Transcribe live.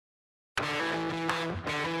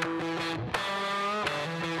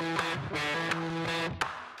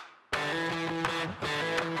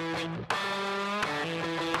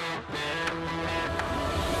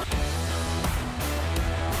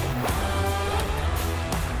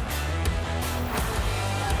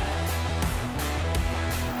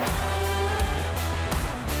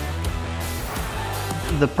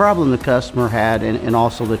The problem the customer had, and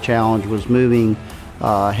also the challenge, was moving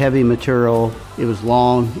heavy material. It was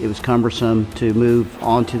long, it was cumbersome to move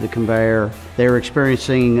onto the conveyor. They were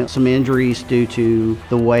experiencing some injuries due to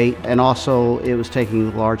the weight, and also it was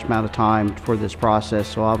taking a large amount of time for this process,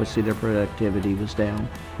 so obviously their productivity was down.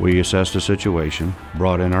 We assessed the situation,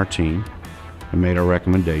 brought in our team, and made our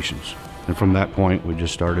recommendations. And from that point, we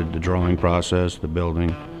just started the drawing process, the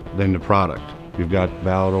building, then the product. We've got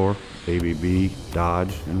Baldor, ABB,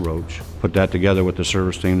 Dodge, and Roach. Put that together with the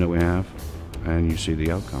service team that we have, and you see the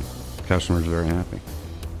outcome. Customers are very happy.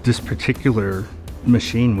 This particular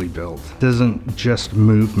machine we built doesn't just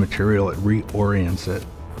move material, it reorients it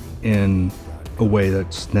in a way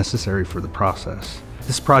that's necessary for the process.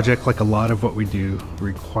 This project, like a lot of what we do,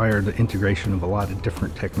 required the integration of a lot of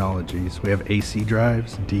different technologies. We have AC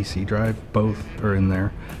drives, DC drive, both are in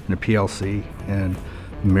there, and a PLC, and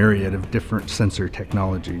a myriad of different sensor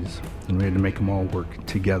technologies, and we had to make them all work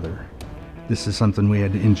together. This is something we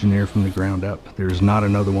had to engineer from the ground up. There's not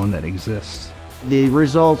another one that exists. The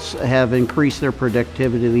results have increased their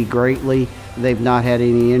productivity greatly. They've not had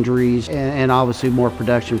any injuries, and obviously more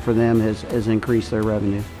production for them has increased their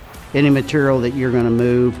revenue. Any material that you're going to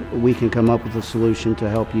move, we can come up with a solution to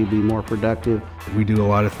help you be more productive. We do a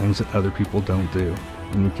lot of things that other people don't do,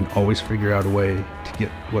 and we can always figure out a way to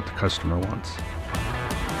get what the customer wants.